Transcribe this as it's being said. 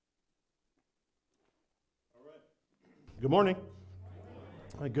Good morning.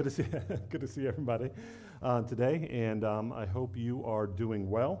 Good to see good to see everybody today, and I hope you are doing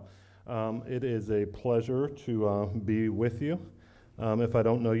well. It is a pleasure to be with you. If I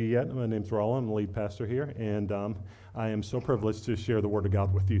don't know you yet, my name's Rolla. I'm the lead pastor here, and I am so privileged to share the Word of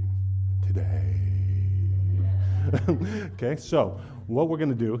God with you today. Okay, so what we're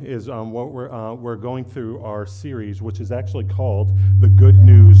going to do is we're going through our series, which is actually called "The Good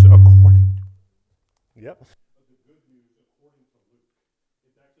News According." Yep. The Good News According to Luke.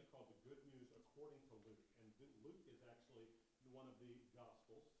 It's actually called The Good News According to Luke, and Luke is actually one of the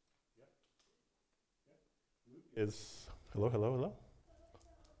Gospels. Yep. Luke is hello.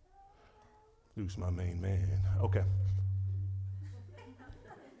 Luke's my main man. Okay.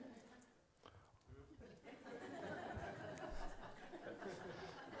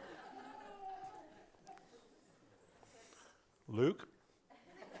 Luke.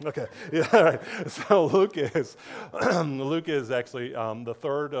 Okay, yeah, all right. So Luke is Luke is actually the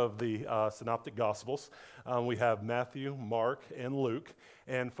third of the synoptic gospels. We have Matthew, Mark, and Luke.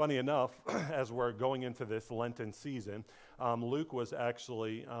 And funny enough, as we're going into this Lenten season, Luke was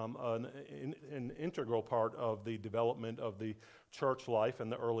actually an integral part of the development of the church life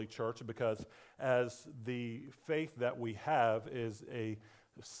and the early church, because as the faith that we have is a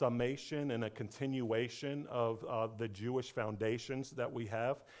summation and a continuation of the Jewish foundations that we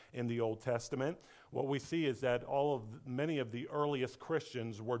have in the Old Testament. What we see is that many of the earliest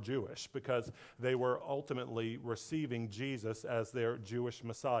Christians were Jewish because they were ultimately receiving Jesus as their Jewish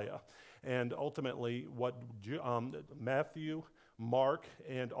Messiah. And ultimately what Matthew, Mark,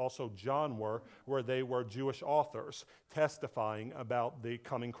 and also John were they were Jewish authors testifying about the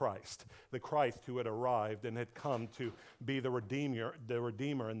coming Christ, the Christ who had arrived and had come to be the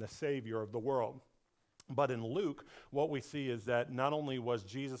Redeemer and the Savior of the world. But in Luke, what we see is that not only was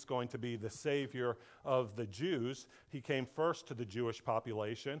Jesus going to be the Savior of the Jews, he came first to the Jewish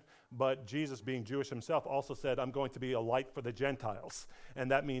population, but Jesus, being Jewish himself, also said, I'm going to be a light for the Gentiles,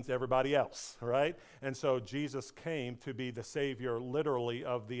 and that means everybody else, right? And so Jesus came to be the Savior, literally,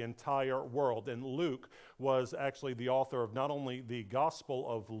 of the entire world. And Luke was actually the author of not only the Gospel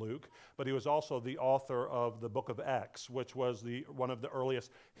of Luke, but he was also the author of the book of Acts, which was one of the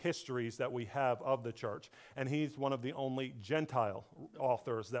earliest histories that we have of the church. And he's one of the only Gentile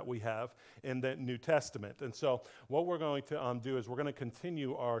authors that we have in the New Testament. And so what we're going to do is we're going to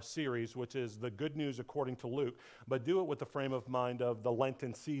continue our series, which is The Good News According to Luke, but do it with the frame of mind of the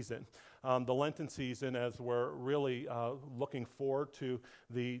Lenten season. The Lenten season, as we're really looking forward to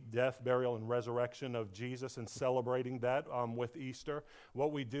the death, burial, and resurrection of Jesus and celebrating that with Easter.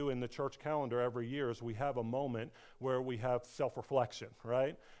 What we do in the church calendar every year is we have a moment where we have self-reflection,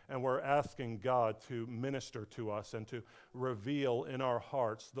 right? And we're asking God to minister to us and to reveal in our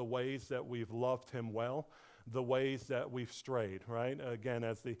hearts the ways that we've loved him well, the ways that we've strayed, right? Again,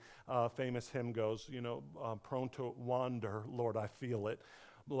 as the famous hymn goes, prone to wander, Lord, I feel it.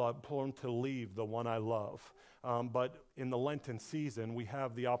 Prone to leave the one I love. But in the Lenten season, we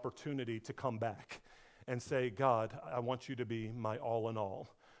have the opportunity to come back and say, God, I want you to be my all in all.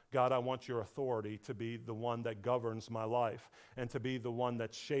 God, I want your authority to be the one that governs my life and to be the one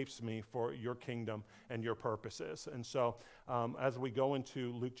that shapes me for your kingdom and your purposes. And so as we go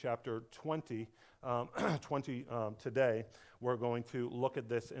into Luke chapter 20 today, we're going to look at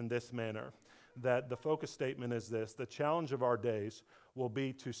this in this manner, that the focus statement is this: the challenge of our days will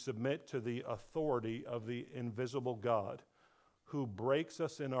be to submit to the authority of the invisible God who breaks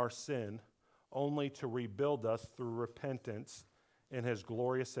us in our sin only to rebuild us through repentance in his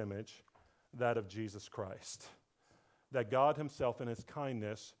glorious image, that of Jesus Christ. That God himself in his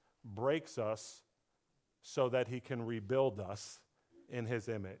kindness breaks us so that he can rebuild us in his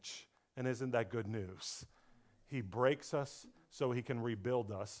image. And isn't that good news? He breaks us so he can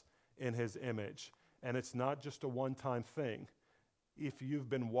rebuild us in his image. And it's not just a one-time thing. If you've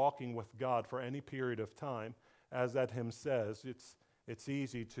been walking with God for any period of time, as that hymn says, it's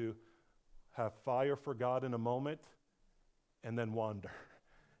easy to have fire for God in a moment and then wander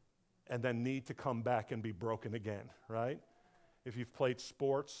and then need to come back and be broken again, right? If you've played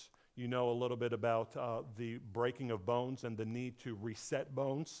sports, you know a little bit about the breaking of bones and the need to reset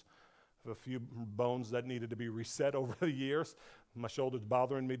bones. A few bones that needed to be reset over the years. My shoulder's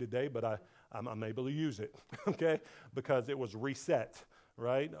bothering me today, but I'm able to use it, okay? Because it was reset,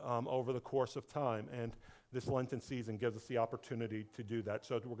 right, over the course of time. And this Lenten season gives us the opportunity to do that.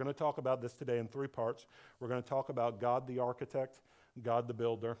 So we're going to talk about this today in three parts. We're going to talk about God the architect, God the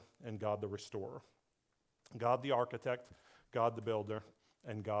builder, and God the restorer. God the architect, God the builder,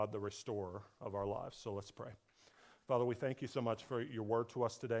 and God the restorer of our lives. So let's pray. Father, we thank you so much for your word to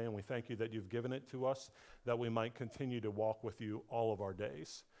us today, and we thank you that you've given it to us that we might continue to walk with you all of our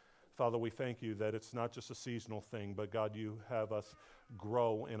days. Father, we thank you that it's not just a seasonal thing, but God, you have us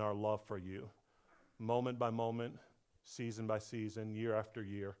grow in our love for you, moment by moment, season by season, year after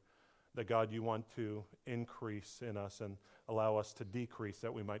year, that God, you want to increase in us and allow us to decrease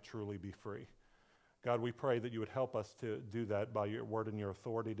that we might truly be free. God, we pray that you would help us to do that by your word and your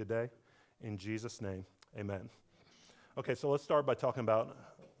authority today. In Jesus' name, amen. Okay, so let's start by talking about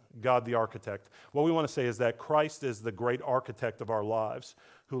God the architect. What we want to say is that Christ is the great architect of our lives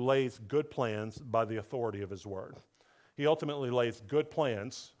who lays good plans by the authority of his word. He ultimately lays good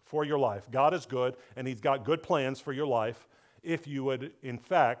plans for your life. God is good, and he's got good plans for your life if you would, in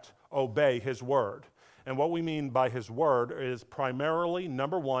fact, obey his word. And what we mean by his word is primarily,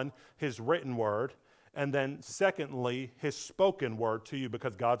 number one, his written word, and then secondly, his spoken word to you,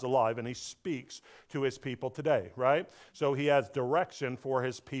 because God's alive and he speaks to his people today, right? So he has direction for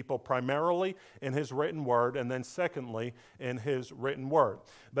his people primarily in his written word, and then secondly, in his written word.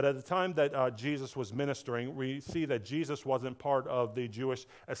 But at the time that Jesus was ministering, we see that Jesus wasn't part of the Jewish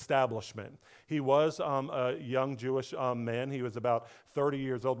establishment. He was a young Jewish man. He was about 30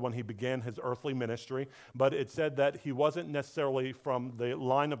 years old when he began his earthly ministry, but it said that he wasn't necessarily from the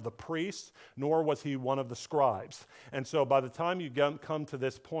line of the priests, nor was he one of the scribes. And so by the time you come to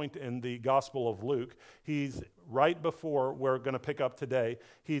this point in the Gospel of Luke, he's right before we're going to pick up today,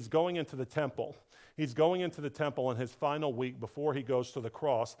 he's going into the temple. He's going into the temple in his final week before he goes to the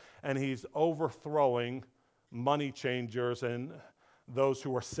cross, and he's overthrowing money changers and those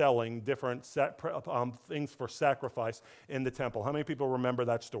who are selling different things for sacrifice in the temple. How many people remember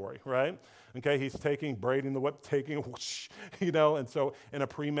that story, right? Okay, he's braiding the whip, whoosh, and so in a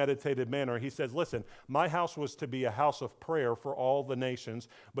premeditated manner, he says, listen, my house was to be a house of prayer for all the nations,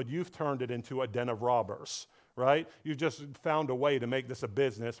 but you've turned it into a den of robbers. Right? You've just found a way to make this a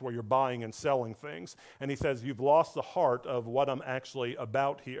business where you're buying and selling things. And he says, you've lost the heart of what I'm actually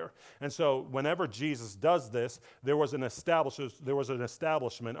about here. And so whenever Jesus does this, there was an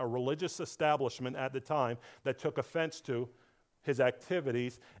establishment, a religious establishment at the time that took offense to his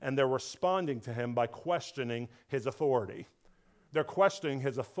activities, and they're responding to him by questioning his authority. They're questioning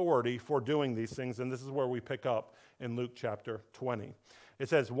his authority for doing these things, and this is where we pick up in Luke chapter 20. It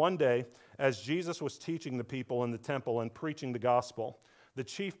says, one day, as Jesus was teaching the people in the temple and preaching the gospel, the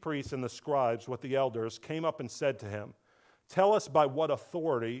chief priests and the scribes with the elders came up and said to him, tell us by what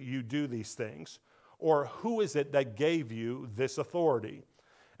authority you do these things, or who is it that gave you this authority?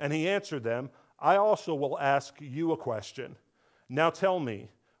 And he answered them, I also will ask you a question. Now tell me,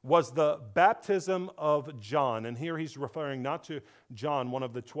 was the baptism of John, and here he's referring not to John, one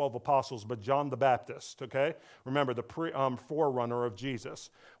of the 12 apostles, but John the Baptist, okay? Remember, the forerunner of Jesus.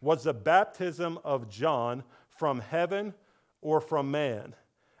 Was the baptism of John from heaven or from man?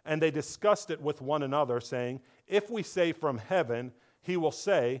 And they discussed it with one another, saying, if we say from heaven, he will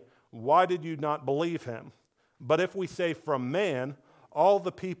say, why did you not believe him? But if we say from man, all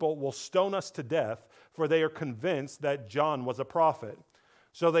the people will stone us to death, for they are convinced that John was a prophet.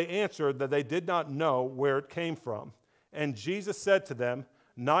 So they answered that they did not know where it came from. And Jesus said to them,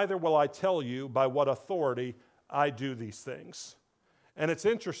 neither will I tell you by what authority I do these things. And it's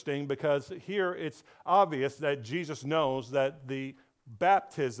interesting because here it's obvious that Jesus knows that the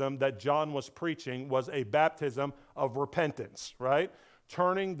baptism that John was preaching was a baptism of repentance, right?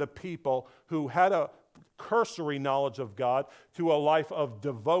 Turning the people who had a cursory knowledge of God to a life of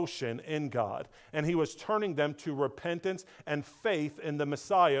devotion in God. And he was turning them to repentance and faith in the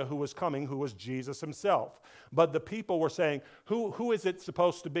Messiah who was coming, who was Jesus himself. But the people were saying, who is it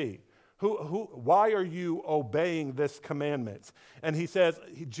supposed to be? Why are you obeying this commandment? And he says,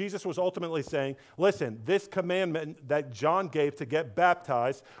 Jesus was ultimately saying, listen, this commandment that John gave to get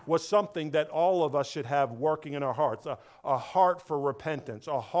baptized was something that all of us should have working in our hearts, a heart for repentance,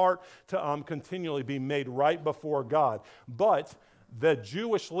 a heart to continually be made right before God. But the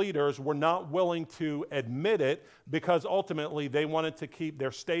Jewish leaders were not willing to admit it because ultimately they wanted to keep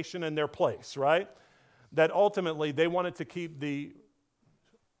their station and their place, right? That ultimately they wanted to keep the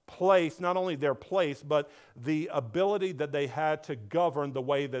place, not only their place, but the ability that they had to govern the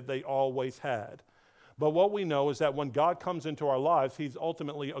way that they always had. But what we know is that when God comes into our lives, he's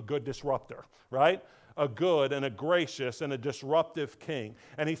ultimately a good disruptor, right? A good and a gracious and a disruptive king.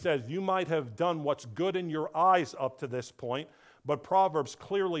 And he says, you might have done what's good in your eyes up to this point, but Proverbs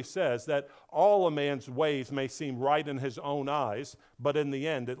clearly says that all a man's ways may seem right in his own eyes, but in the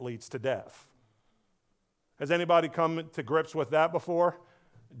end it leads to death. Has anybody come to grips with that before?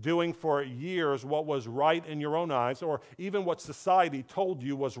 doing for years what was right in your own eyes, or even what society told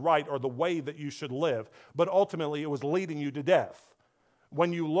you was right or the way that you should live, but ultimately it was leading you to death.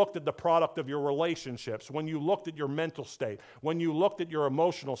 When you looked at the product of your relationships, when you looked at your mental state, when you looked at your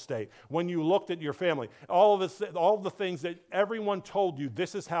emotional state, when you looked at your family, all of the things that everyone told you,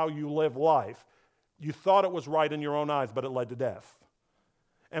 this is how you live life, you thought it was right in your own eyes, but it led to death.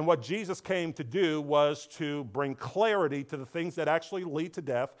 And what Jesus came to do was to bring clarity to the things that actually lead to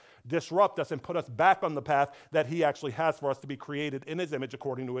death, disrupt us, and put us back on the path that he actually has for us to be created in his image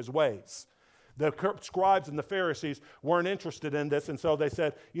according to his ways. The scribes and the Pharisees weren't interested in this, and so they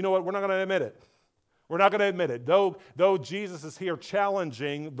said, you know what, we're not going to admit it. We're not going to admit it. Though Jesus is here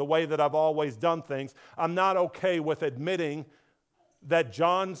challenging the way that I've always done things, I'm not okay with admitting that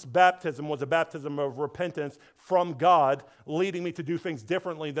John's baptism was a baptism of repentance from God, leading me to do things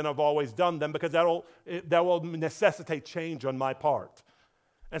differently than I've always done them, because that will necessitate change on my part.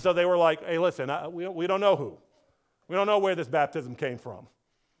 And so they were like, hey, listen, we don't know who. We don't know where this baptism came from.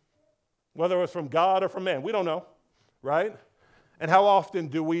 Whether it was from God or from man, we don't know, right? And how often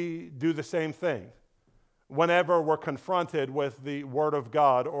do we do the same thing? Whenever we're confronted with the Word of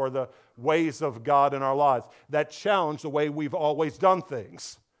God or the ways of God in our lives that challenge the way we've always done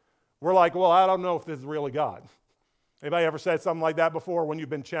things. We're like, well, I don't know if this is really God. Anybody ever said something like that before when you've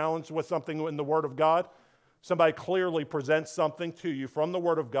been challenged with something in the Word of God? Somebody clearly presents something to you from the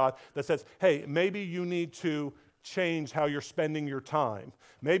Word of God that says, hey, maybe you need to change how you're spending your time.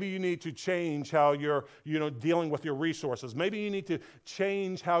 Maybe you need to change how you're, dealing with your resources. Maybe you need to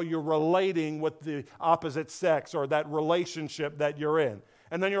change how you're relating with the opposite sex or that relationship that you're in.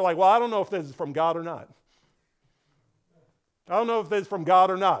 And then you're like, well, I don't know if this is from God or not. I don't know if this is from God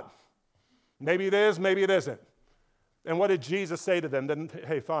or not. Maybe it is, maybe it isn't. And what did Jesus say to them? Then,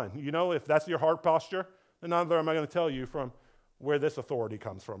 hey, fine. If that's your heart posture, then neither am I going to tell you from where this authority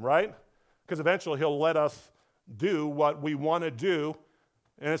comes from, right? Because eventually he'll let us do what we want to do,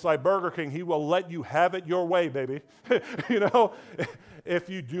 and it's like Burger King. He will let you have it your way, baby. If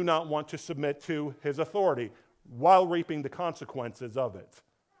you do not want to submit to his authority while reaping the consequences of it.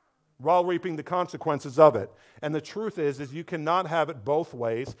 And the truth is you cannot have it both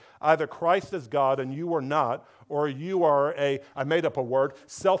ways. Either Christ is God and you are not, or you are I made up a word,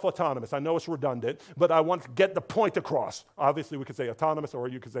 self-autonomous. I know it's redundant, but I want to get the point across. Obviously, we could say autonomous, or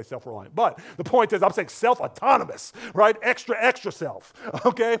you could say self-reliant. But the point is, I'm saying self-autonomous, right? Extra self,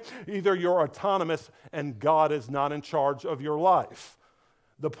 okay? Either you're autonomous and God is not in charge of your life.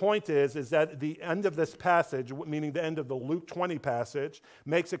 The point is that the end of this passage, meaning the end of the Luke 20 passage,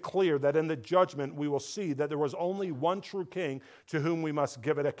 makes it clear that in the judgment we will see that there was only one true king to whom we must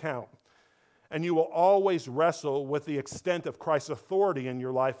give an account. And you will always wrestle with the extent of Christ's authority in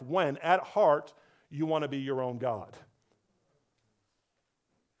your life when, at heart, you want to be your own God.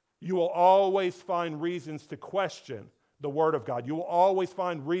 You will always find reasons to question the Word of God. You will always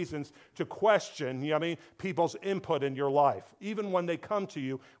find reasons to question, people's input in your life, even when they come to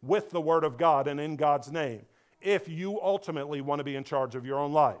you with the Word of God and in God's name, if you ultimately want to be in charge of your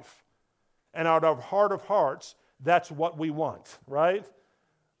own life. And out of heart of hearts, that's what we want, right?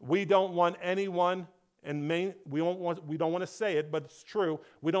 We don't want anyone, we don't want to say it, but it's true,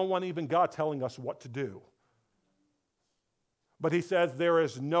 we don't want even God telling us what to do. But he says there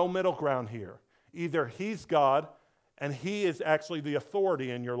is no middle ground here. Either he's God and he is actually the authority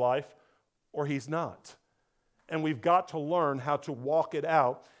in your life, or he's not. And we've got to learn how to walk it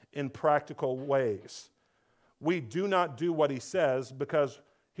out in practical ways. We do not do what he says because,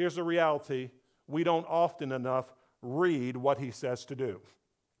 here's the reality, we don't often enough read what he says to do.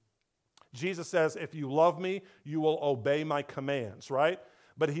 Jesus says, if you love me, you will obey my commands, right?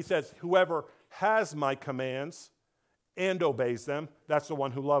 But he says, whoever has my commands and obeys them, that's the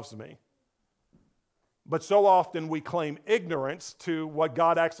one who loves me. But so often we claim ignorance to what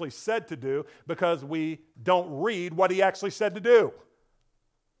God actually said to do because we don't read what he actually said to do.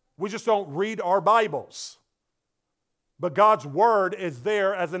 We just don't read our Bibles. But God's word is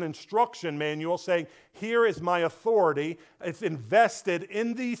there as an instruction manual saying, here is my authority. It's invested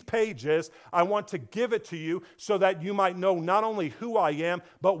in these pages. I want to give it to you so that you might know not only who I am,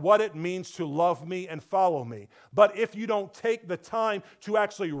 but what it means to love me and follow me. But if you don't take the time to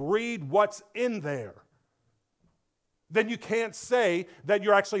actually read what's in there, then you can't say that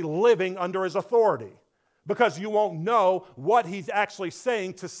you're actually living under his authority because you won't know what he's actually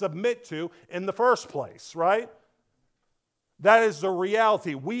saying to submit to in the first place, right? That is the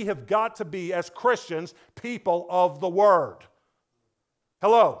reality. We have got to be, as Christians, people of the Word.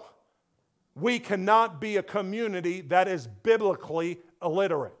 Hello. We cannot be a community that is biblically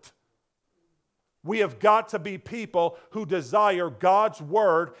illiterate. We have got to be people who desire God's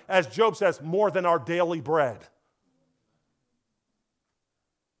word, as Job says, more than our daily bread.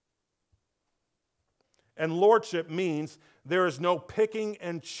 And lordship means there is no picking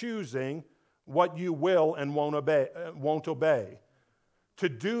and choosing what you will and won't obey. To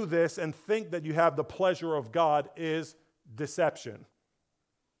do this and think that you have the pleasure of God is deception.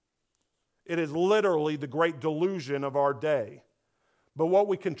 It is literally the great delusion of our day. But what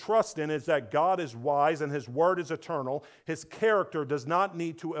we can trust in is that God is wise and His word is eternal. His character does not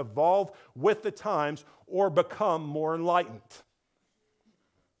need to evolve with the times or become more enlightened.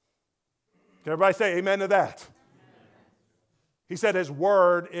 Can everybody say amen to that? He said His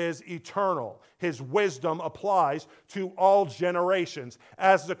word is eternal. His wisdom applies to all generations.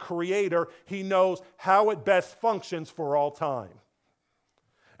 As the Creator, He knows how it best functions for all time.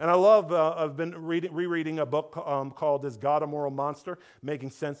 And I love, I've been rereading a book called Is God a Moral Monster?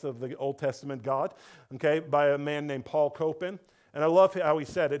 Making Sense of the Old Testament God, okay, by a man named Paul Copan. And I love how he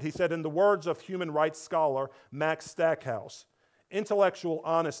said it. He said, in the words of human rights scholar Max Stackhouse, intellectual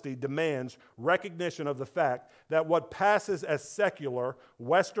honesty demands recognition of the fact that what passes as secular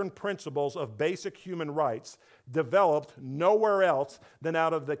Western principles of basic human rights developed nowhere else than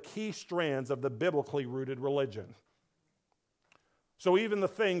out of the key strands of the biblically rooted religion. So even the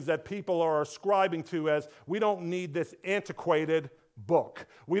things that people are ascribing to as, we don't need this antiquated book.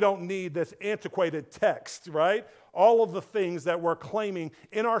 We don't need this antiquated text, right? All of the things that we're claiming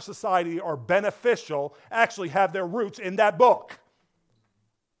in our society are beneficial actually have their roots in that book.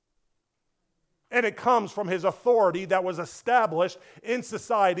 And it comes from His authority that was established in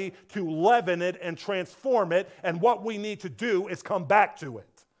society to leaven it and transform it. And what we need to do is come back to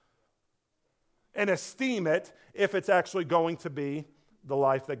it and esteem it if it's actually going to be the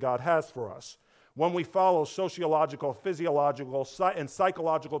life that God has for us. When we follow sociological, physiological, and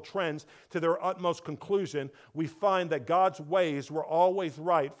psychological trends to their utmost conclusion, we find that God's ways were always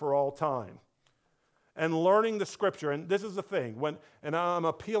right for all time. And learning the Scripture, and this is the thing, and I'm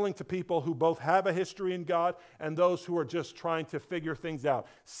appealing to people who both have a history in God and those who are just trying to figure things out,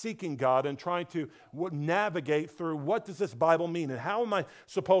 seeking God and trying to navigate through what does this Bible mean and how am I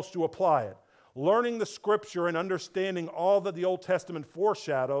supposed to apply it. Learning the Scripture and understanding all that the Old Testament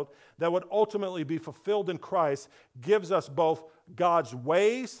foreshadowed that would ultimately be fulfilled in Christ gives us both God's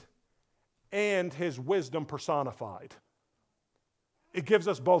ways and His wisdom personified. It gives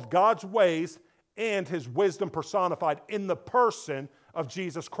us both God's ways and His wisdom personified in the person of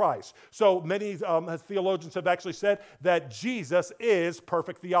Jesus Christ. So many theologians have actually said that Jesus is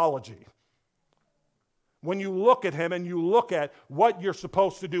perfect theology. When you look at Him and you look at what you're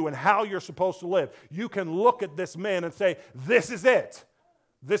supposed to do and how you're supposed to live, you can look at this man and say, this is it.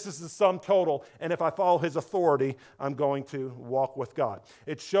 This is the sum total. And if I follow His authority, I'm going to walk with God.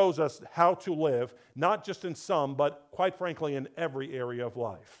 It shows us how to live, not just in some, but quite frankly, in every area of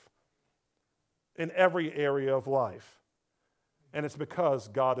life. In every area of life. And it's because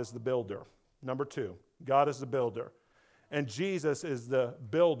God is the builder. Number 2, God is the builder. And Jesus is the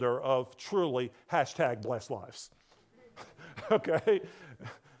builder of truly #blessed lives. Okay?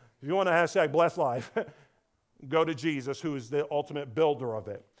 If you want to #blessed life, go to Jesus, who is the ultimate builder of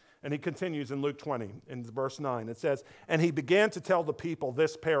it. And He continues in Luke 20, in verse 9. It says, and He began to tell the people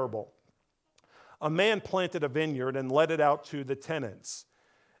this parable. A man planted a vineyard and let it out to the tenants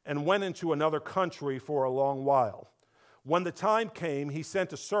and went into another country for a long while. When the time came, he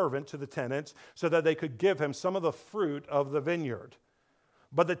sent a servant to the tenants so that they could give him some of the fruit of the vineyard.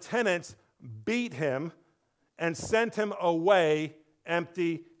 But the tenants beat him and sent him away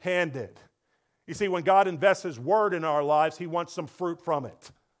empty-handed. You see, when God invests His word in our lives, He wants some fruit from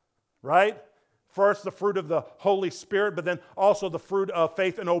it, right? First, the fruit of the Holy Spirit, but then also the fruit of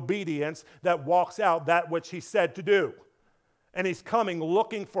faith and obedience that walks out that which He said to do. And He's coming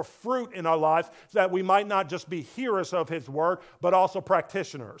looking for fruit in our lives so that we might not just be hearers of His word, but also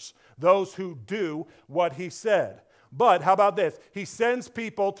practitioners, those who do what He said. But how about this? He sends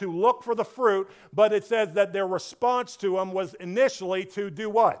people to look for the fruit, but it says that their response to Him was initially to do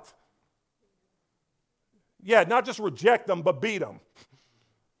what? Yeah, not just reject them, but beat them.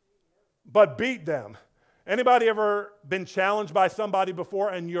 But beat them. Anybody ever been challenged by somebody before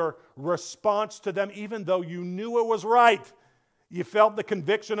and your response to them, even though you knew it was right, you felt the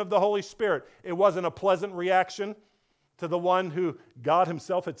conviction of the Holy Spirit, it wasn't a pleasant reaction to the one who God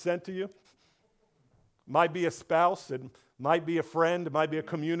Himself had sent to you? Might be a spouse, it might be a friend, it might be a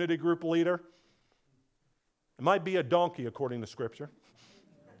community group leader. It might be a donkey, according to Scripture.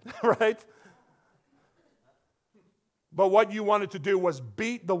 Right? But what you wanted to do was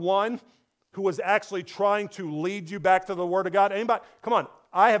beat the one who was actually trying to lead you back to the Word of God. Anybody? Come on.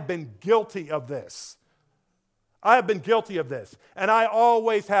 I have been guilty of this. I have been guilty of this. And I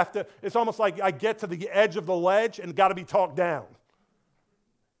always have to, it's almost like I get to the edge of the ledge and got to be talked down.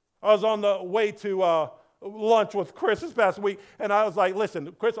 I was on the way to lunch with Chris this past week, and I was like,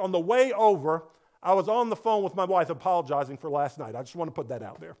 listen, Chris, on the way over, I was on the phone with my wife apologizing for last night. I just want to put that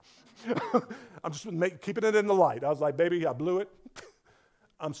out there. I'm just keeping it in the light. I was like, baby, I blew it.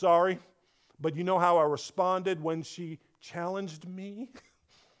 I'm sorry. But you know how I responded when she challenged me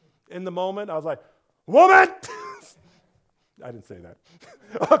in the moment? I was like, woman! I didn't say that.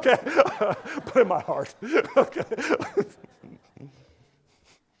 Okay. Put it in my heart. Okay.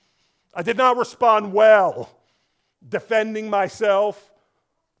 I did not respond well, defending myself,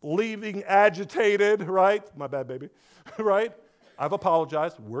 leaving agitated, right? My bad, baby, right? I've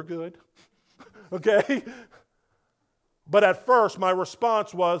apologized. We're good, okay? But at first, my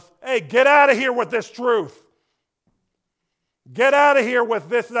response was, hey, get out of here with this truth. Get out of here with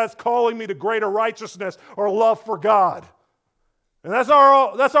this that's calling me to greater righteousness or love for God. And that's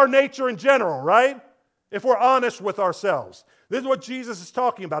our nature in general, right? If we're honest with ourselves. This is what Jesus is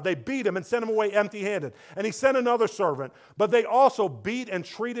talking about. They beat him and sent him away empty-handed. And he sent another servant. But they also beat and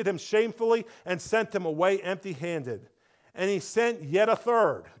treated him shamefully and sent him away empty-handed. And he sent yet a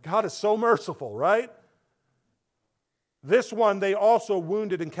third. God is so merciful, right? This one they also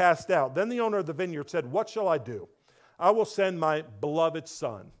wounded and cast out. Then the owner of the vineyard said, what shall I do? I will send my beloved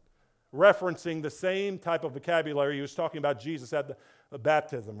son. Referencing the same type of vocabulary he was talking about Jesus at the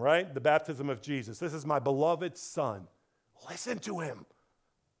baptism, right? The baptism of Jesus. This is my beloved son. Listen to him.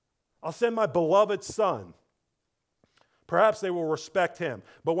 I'll send my beloved son. Perhaps they will respect him.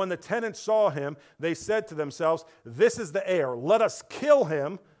 But when the tenants saw him, they said to themselves, this is the heir. Let us kill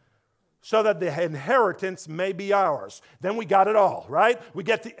him so that the inheritance may be ours. Then we got it all, right? We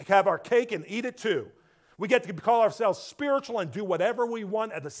get to have our cake and eat it too. We get to call ourselves spiritual and do whatever we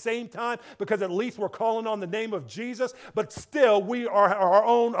want at the same time because at least we're calling on the name of Jesus, but still we are our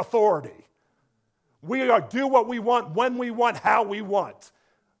own authority. We do what we want, when we want, how we want.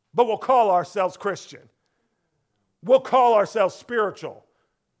 But we'll call ourselves Christian. We'll call ourselves spiritual.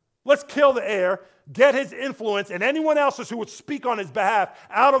 Let's kill the heir, get his influence and anyone else's who would speak on his behalf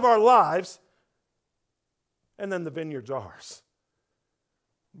out of our lives, and then the vineyard's ours.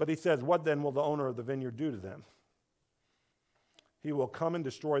 But he says, what then will the owner of the vineyard do to them? He will come and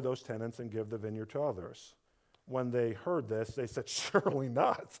destroy those tenants and give the vineyard to others. When they heard this, they said, surely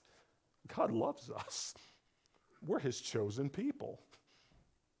not. God loves us. We're his chosen people.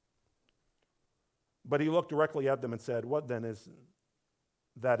 But he looked directly at them and said, what then is it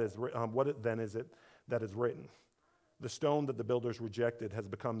that is written? The stone that the builders rejected has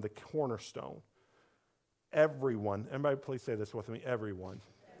become the cornerstone. Everyone, everybody please say this with me, everyone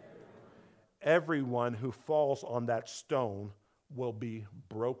who falls on that stone will be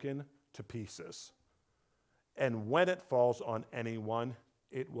broken to pieces. And when it falls on anyone,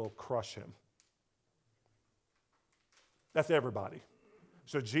 it will crush him. That's everybody.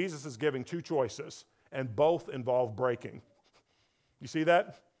 So Jesus is giving two choices, and both involve breaking. You see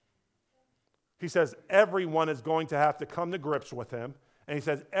that? He says everyone is going to have to come to grips with him, and he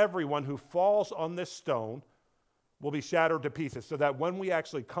says everyone who falls on this stone will be shattered to pieces, so that when we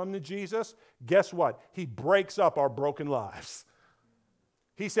actually come to Jesus, guess what? He breaks up our broken lives.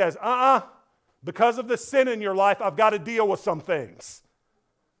 He says, because of the sin in your life, I've got to deal with some things.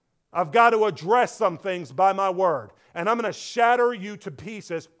 I've got to address some things by my word. And I'm going to shatter you to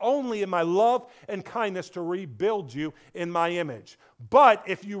pieces only in my love and kindness to rebuild you in my image. But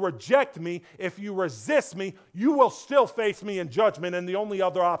if you reject me, if you resist me, you will still face me in judgment, and the only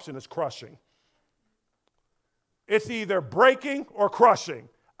other option is crushing. It's either breaking or crushing.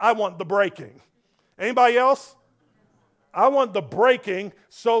 I want the breaking. Anybody else? I want the breaking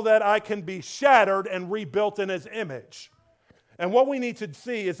so that I can be shattered and rebuilt in his image. And what we need to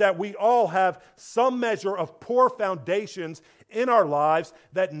see is that we all have some measure of poor foundations in our lives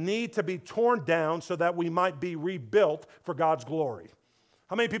that need to be torn down so that we might be rebuilt for God's glory.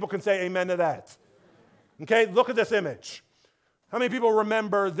 How many people can say amen to that? Okay, look at this image. How many people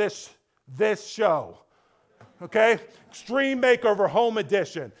remember this show? Okay, Extreme Makeover Home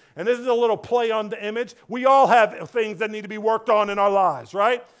Edition. And this is a little play on the image. We all have things that need to be worked on in our lives,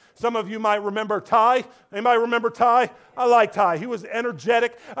 right? Some of you might remember Ty. Anybody remember Ty? I like Ty. He was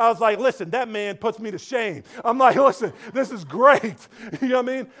energetic. I was like, listen, that man puts me to shame. I'm like, listen, this is great. You know what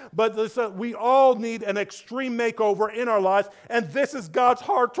I mean? But listen, we all need an extreme makeover in our lives, and this is God's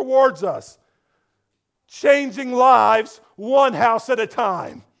heart towards us. Changing lives one house at a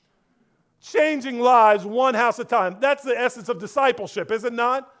time. Changing lives one house at a time. That's the essence of discipleship, is it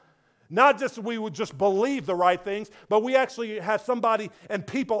not? Not just we would just believe the right things, but we actually have somebody and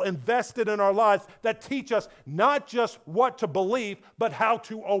people invested in our lives that teach us not just what to believe, but how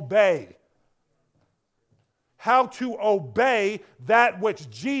to obey. How to obey that which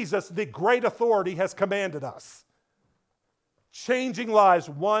Jesus, the great authority, has commanded us. Changing lives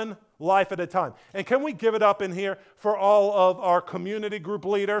one life at a time. And can we give it up in here for all of our community group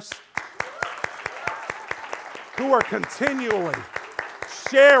leaders who are continually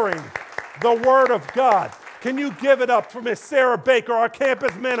sharing the Word of God? Can you give it up for Miss Sarah Baker, our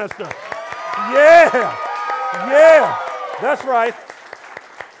campus minister? Yeah, that's right.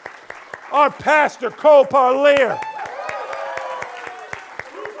 Our pastor, Cole Parlier.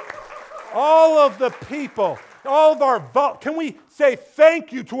 All of the people, all of our, can we say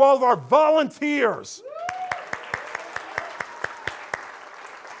thank you to all of our volunteers?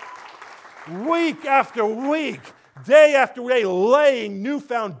 Week after week, day after day, laying new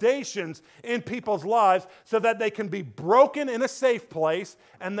foundations in people's lives so that they can be broken in a safe place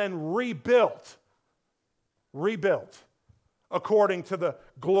and then rebuilt according to the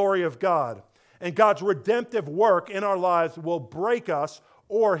glory of God. And God's redemptive work in our lives will break us,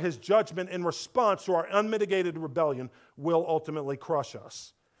 or his judgment in response to our unmitigated rebellion will ultimately crush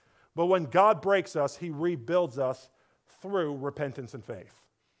us. But when God breaks us, he rebuilds us through repentance and faith.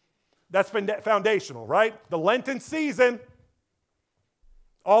 That's foundational, right? The Lenten season,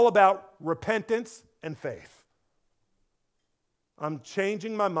 all about repentance and faith. I'm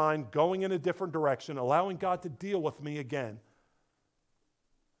changing my mind, going in a different direction, allowing God to deal with me again,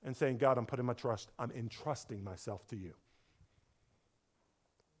 and saying, God, I'm entrusting myself to you.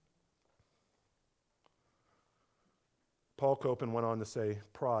 Paul Copen went on to say,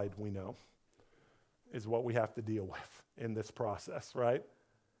 pride, we know, is what we have to deal with in this process, right?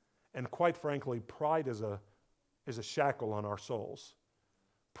 And quite frankly, pride is a shackle on our souls.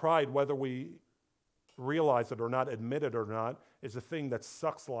 Pride, whether we realize it or not, admit it or not, is a thing that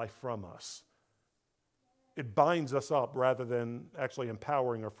sucks life from us. It binds us up rather than actually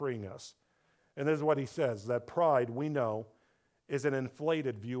empowering or freeing us. And this is what he says, that pride, we know, is an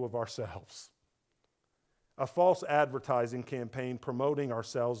inflated view of ourselves. A false advertising campaign promoting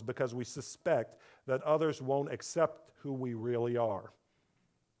ourselves because we suspect that others won't accept who we really are.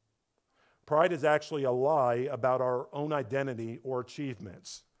 Pride is actually a lie about our own identity or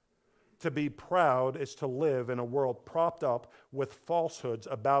achievements. To be proud is to live in a world propped up with falsehoods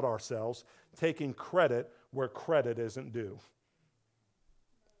about ourselves, taking credit where credit isn't due.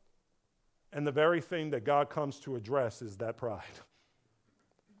 And the very thing that God comes to address is that pride.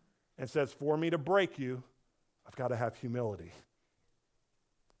 And says, for me to break you, I've got to have humility.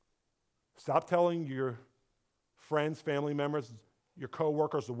 Stop telling your friends, family members, your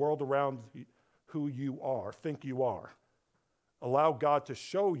coworkers, the world around who you are, think you are. Allow God to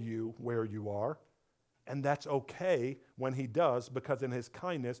show you where you are, and that's okay when he does, because in his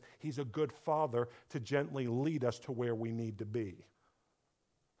kindness, he's a good father to gently lead us to where we need to be.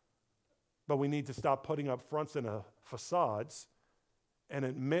 But we need to stop putting up fronts and facades and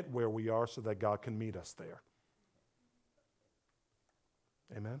admit where we are so that God can meet us there.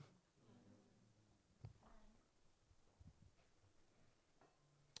 Amen?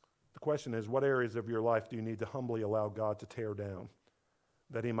 The question is, what areas of your life do you need to humbly allow God to tear down,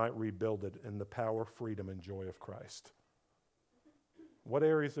 that he might rebuild it in the power, freedom, and joy of Christ? What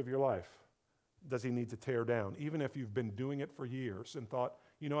areas of your life does he need to tear down? Even if you've been doing it for years and thought,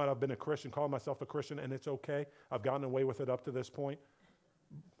 you know what, I've been a Christian, calling myself a Christian, and it's okay. I've gotten away with it up to this point.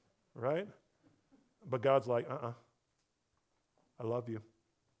 Right? But God's like, I love you.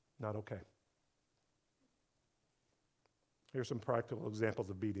 Not okay. Here's some practical examples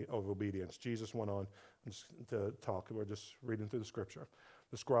of obedience. Jesus went on to talk. We're just reading through the scripture.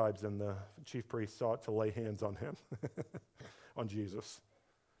 The scribes and the chief priests sought to lay hands on him, on Jesus,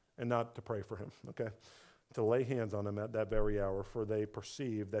 and not to pray for him, okay? To lay hands on him at that very hour, for they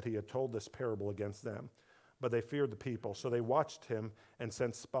perceived that he had told this parable against them. But they feared the people, so they watched him and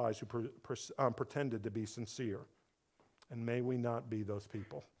sent spies who pretended to be sincere. And may we not be those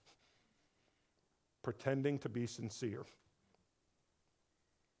people. Pretending to be sincere.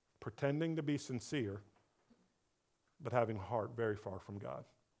 Pretending to be sincere, but having a heart very far from God.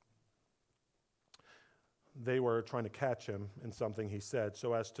 They were trying to catch him in something he said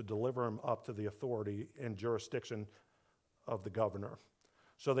so as to deliver him up to the authority and jurisdiction of the governor.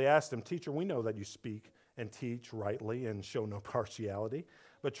 So they asked him, Teacher, we know that you speak and teach rightly and show no partiality,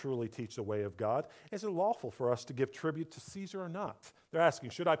 but truly teach the way of God. Is it lawful for us to give tribute to Caesar or not? They're asking,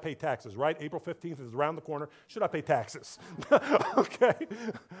 should I pay taxes, right? April 15th is around the corner. Should I pay taxes? Okay.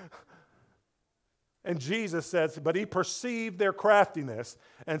 And Jesus says, but he perceived their craftiness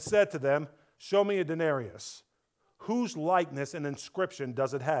and said to them, show me a denarius. Whose likeness and inscription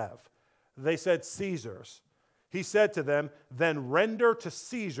does it have? They said, Caesar's. He said to them, then render to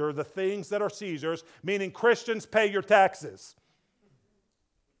Caesar the things that are Caesar's, meaning Christians, pay your taxes.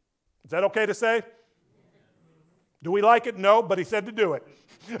 Is that okay to say? Do we like it? No, but he said to do it.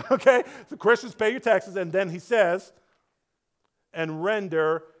 Okay? So Christians, pay your taxes. And then he says, and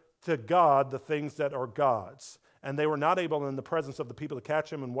render to God the things that are God's. And they were not able in the presence of the people to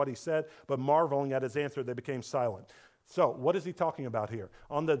catch him in what he said, but marveling at his answer, they became silent. So what is he talking about here?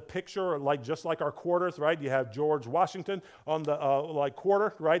 On the picture, just like our quarters, right? You have George Washington on the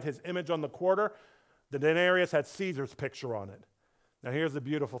quarter, right? His image on the quarter. The denarius had Caesar's picture on it. Now here's the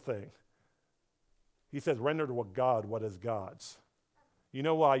beautiful thing. He says, render to God what is God's. You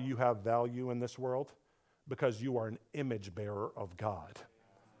know why you have value in this world? Because you are an image bearer of God.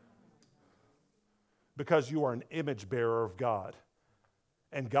 Because you are an image bearer of God.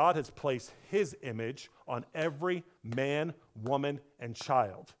 And God has placed his image on every man, woman, and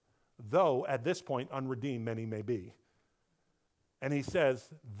child, though at this point unredeemed many may be. And he says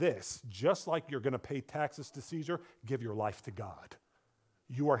this, just like you're going to pay taxes to Caesar, give your life to God.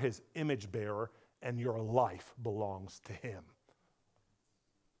 You are his image bearer, and your life belongs to him.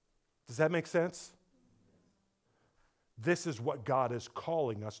 Does that make sense? This is what God is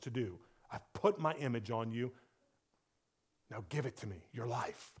calling us to do. I've put my image on you. Now give it to me, your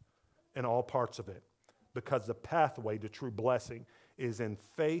life, and all parts of it. Because the pathway to true blessing is in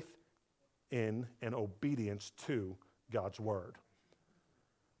faith in and obedience to God's word.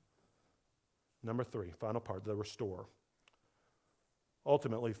 Number 3, final part, the restorer.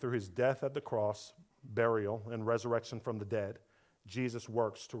 Ultimately, through his death at the cross, burial, and resurrection from the dead, Jesus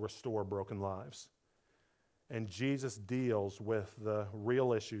works to restore broken lives. And Jesus deals with the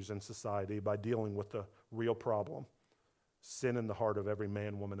real issues in society by dealing with the real problem, sin in the heart of every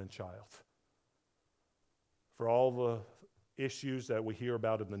man, woman, and child. For all the issues that we hear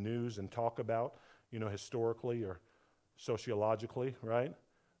about in the news and talk about, historically or sociologically, right?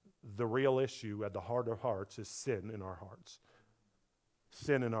 The real issue at the heart of hearts is sin in our hearts.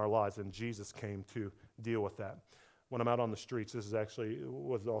 Sin in our lives, and Jesus came to deal with that. When I'm out on the streets, this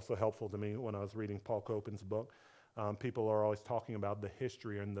was also helpful to me when I was reading Paul Copen's book. People are always talking about the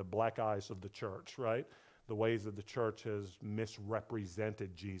history and the black eyes of the church, right? The ways that the church has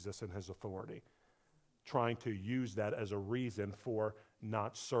misrepresented Jesus and his authority, trying to use that as a reason for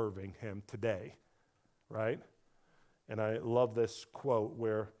not serving him today, right? And I love this quote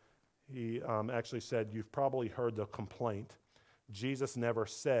where he actually said, you've probably heard the complaint. Jesus never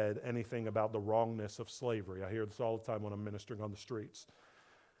said anything about the wrongness of slavery. I hear this all the time when I'm ministering on the streets.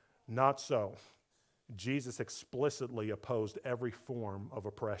 Not so. Jesus explicitly opposed every form of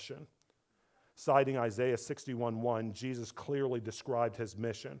oppression. Citing Isaiah 61:1, Jesus clearly described his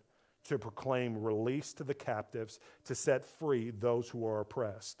mission to proclaim release to the captives, to set free those who are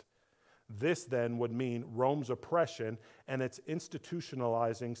oppressed. This then would mean Rome's oppression and its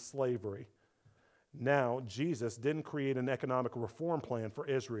institutionalizing slavery. Now, Jesus didn't create an economic reform plan for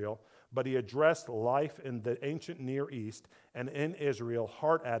Israel, but he addressed life in the ancient Near East and in Israel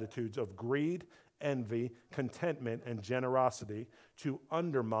heart attitudes of greed, envy, contentment, and generosity to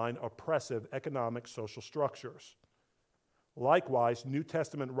undermine oppressive economic social structures. Likewise, New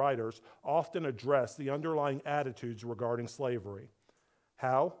Testament writers often address the underlying attitudes regarding slavery.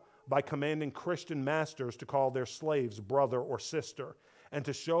 How? By commanding Christian masters to call their slaves brother or sister, and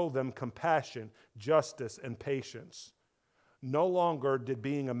to show them compassion, justice, and patience. No longer did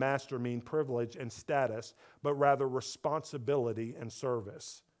being a master mean privilege and status, but rather responsibility and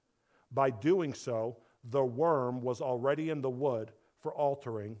service. By doing so, the worm was already in the wood for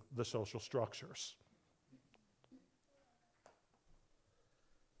altering the social structures.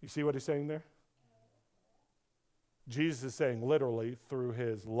 You see what he's saying there? Jesus is saying literally through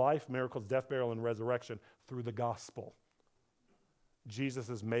his life, miracles, death, burial, and resurrection, through the gospel, Jesus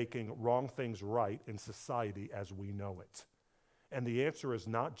is making wrong things right in society as we know it. And the answer is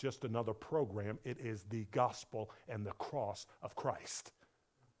not just another program, it is the gospel and the cross of Christ.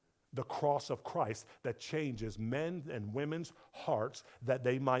 The cross of Christ that changes men and women's hearts, that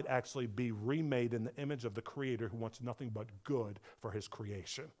they might actually be remade in the image of the Creator who wants nothing but good for his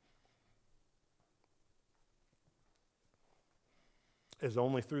creation. It is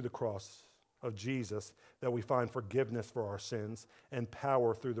only through the cross of Jesus that we find forgiveness for our sins and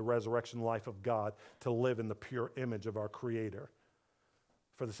power through the resurrection life of God to live in the pure image of our Creator.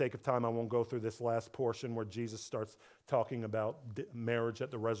 For the sake of time, I won't go through this last portion where Jesus starts talking about marriage at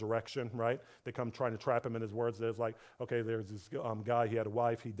the resurrection, right? They come trying to trap him in his words. There's like, okay, there's this guy, he had a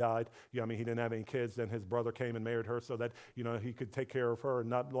wife, he died. He didn't have any kids. Then his brother came and married her so that, he could take care of her and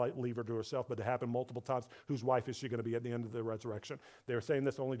not leave her to herself. But it happened multiple times. Whose wife is she going to be at the end of the resurrection? They're saying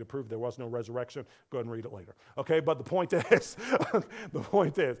this only to prove there was no resurrection. Go ahead and read it later. Okay, but the point is,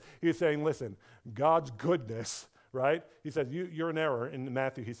 he's saying, listen, God's goodness, right? He said, you're in error. In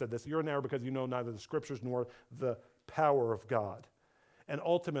Matthew, he said this, you're in error because you know neither the scriptures nor the power of God. And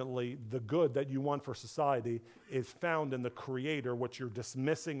ultimately, the good that you want for society is found in the Creator, which you're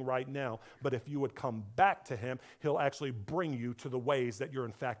dismissing right now. But if you would come back to Him, He'll actually bring you to the ways that you're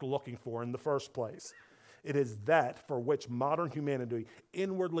in fact looking for in the first place. It is that for which modern humanity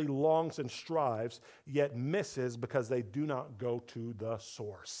inwardly longs and strives, yet misses because they do not go to the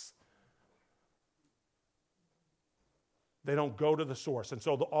source. They don't go to the source. And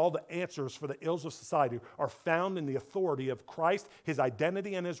so all the answers for the ills of society are found in the authority of Christ, His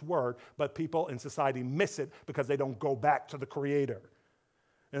identity, and His word, but people in society miss it because they don't go back to the Creator.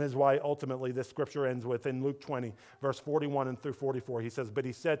 And this is why ultimately this scripture ends with, in Luke 20, verse 41 and through 44, he says, but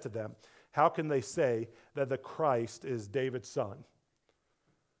he said to them, how can they say that the Christ is David's son?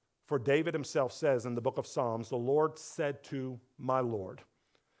 For David himself says in the book of Psalms, the Lord said to my Lord,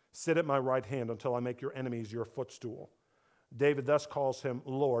 sit at my right hand until I make your enemies your footstool. David thus calls him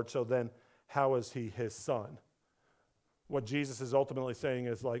Lord, so then how is he his son? What Jesus is ultimately saying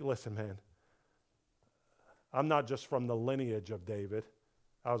is like, listen, man, I'm not just from the lineage of David.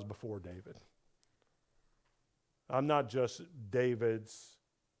 I was before David. I'm not just David's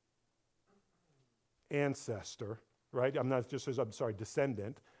ancestor, right? I'm not just his,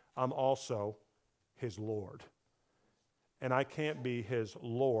 descendant. I'm also his Lord. And I can't be his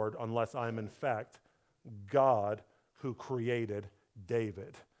Lord unless I'm in fact God who created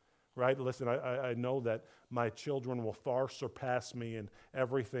David, right? Listen, I know that my children will far surpass me in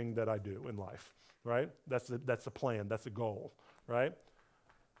everything that I do in life, right? That's the plan. That's the goal, right?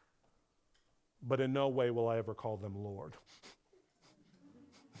 But in no way will I ever call them Lord,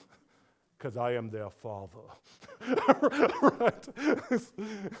 because I am their Father, right?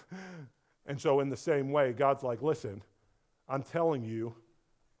 And so in the same way, God's like, listen, I'm telling you,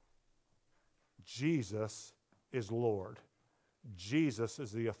 Jesus is Lord. Jesus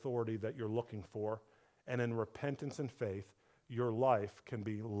is the authority that you're looking for. And in repentance and faith, your life can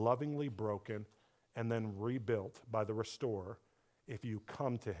be lovingly broken and then rebuilt by the restorer if you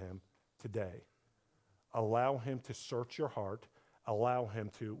come to him today. Allow him to search your heart. Allow him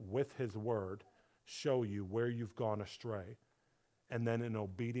to, with his word, show you where you've gone astray. And then in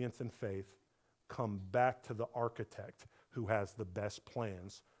obedience and faith, come back to the architect who has the best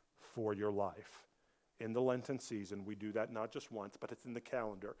plans for your life. In the Lenten season, we do that not just once, but it's in the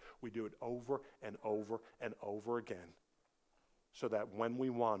calendar. We do it over and over and over again so that when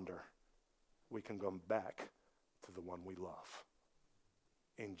we wander, we can come back to the one we love.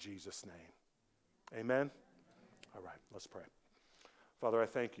 In Jesus' name. Amen? All right, let's pray. Father, I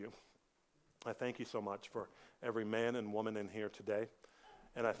thank you. I thank you so much for every man and woman in here today.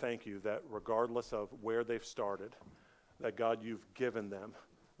 And I thank you that regardless of where they've started, that God, you've given them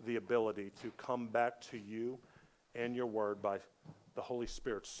the ability to come back to you and your word by the Holy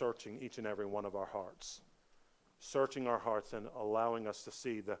Spirit searching each and every one of our hearts. Searching our hearts and allowing us to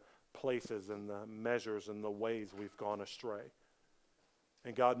see the places and the measures and the ways we've gone astray.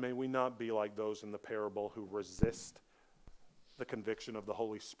 And God, may we not be like those in the parable who resist the conviction of the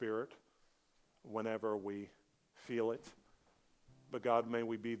Holy Spirit whenever we feel it. But God, may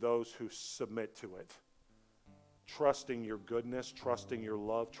we be those who submit to it. Trusting your goodness, trusting your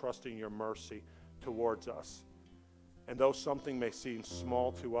love, trusting your mercy towards us. And though something may seem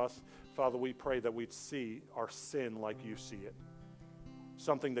small to us, Father, we pray that we'd see our sin like you see it.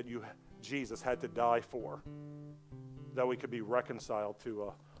 Something that Jesus had to die for, that we could be reconciled to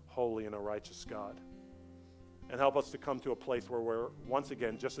a holy and a righteous God. And help us to come to a place where we're, once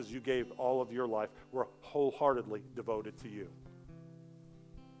again, just as you gave all of your life, we're wholeheartedly devoted to you.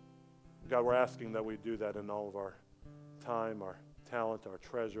 God, we're asking that we do that in all of our time, our talent, our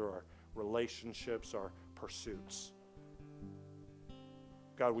treasure, our relationships, our pursuits.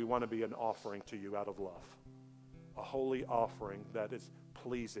 God, we want to be an offering to you out of love, a holy offering that is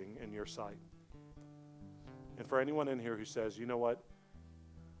pleasing in your sight. And for anyone in here who says, you know what,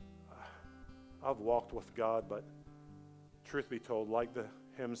 I've walked with God, but truth be told, like the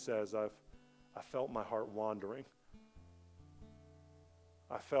hymn says, I felt my heart wandering.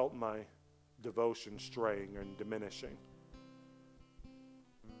 I felt my devotion straying and diminishing.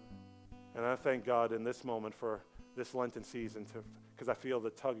 And I thank God in this moment for this Lenten season to because I feel the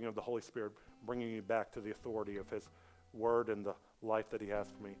tugging of the Holy Spirit bringing me back to the authority of his word and the life that he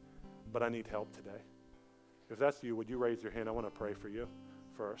has for me. But I need help today. If that's you, would you raise your hand? I want to pray for you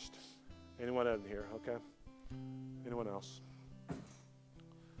first. Anyone in here? Okay. Anyone else?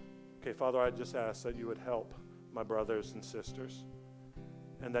 Okay, Father, I just ask that you would help my brothers and sisters,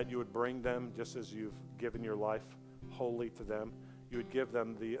 and that you would bring them, just as you've given your life wholly to them, you would give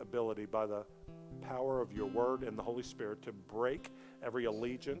them the ability by the power of your word and the Holy Spirit to break every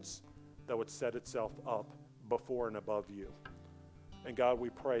allegiance that would set itself up before and above you. And God, we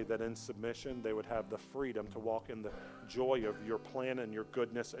pray that in submission they would have the freedom to walk in the joy of your plan and your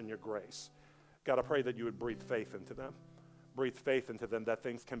goodness and your grace. God, I pray that you would breathe faith into them. Breathe faith into them that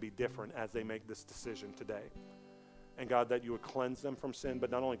things can be different as they make this decision today. And God, that you would cleanse them from sin, but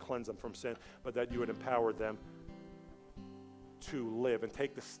not only cleanse them from sin, but that you would empower them to live and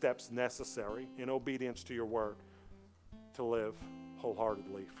take the steps necessary in obedience to your word to live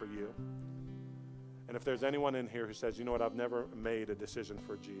wholeheartedly for you. And if there's anyone in here who says, you know what, I've never made a decision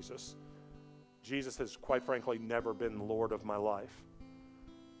for Jesus. Jesus has, quite frankly, never been Lord of my life.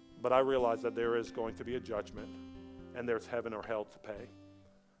 But I realize that there is going to be a judgment, and there's heaven or hell to pay.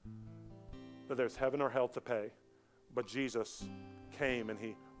 That there's heaven or hell to pay, but Jesus came and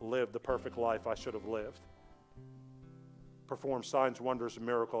he lived the perfect life I should have lived. Performed signs, wonders, and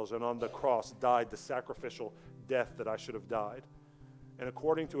miracles, and on the cross died the sacrificial death that I should have died. And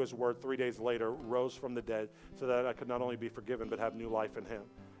according to his word, 3 days later, rose from the dead so that I could not only be forgiven, but have new life in him.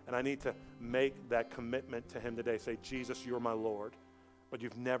 And I need to make that commitment to him today. Say, Jesus, you're my Lord. But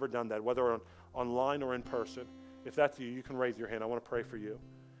you've never done that, whether online or in person. If that's you, you can raise your hand. I want to pray for you.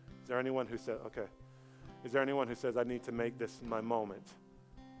 Is there anyone who says, okay. Is there anyone who says, I need to make this my moment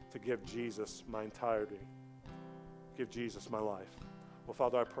to give Jesus my entirety? Give Jesus my life. Well,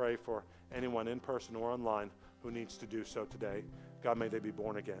 Father, I pray for anyone in person or online who needs to do so today. God, may they be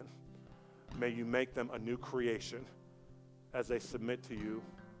born again. May you make them a new creation as they submit to you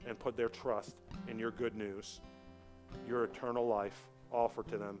and put their trust in your good news, your eternal life offered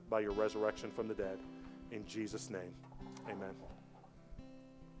to them by your resurrection from the dead. In Jesus' name, amen.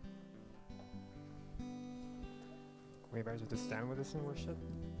 Will you guys just stand with us in worship?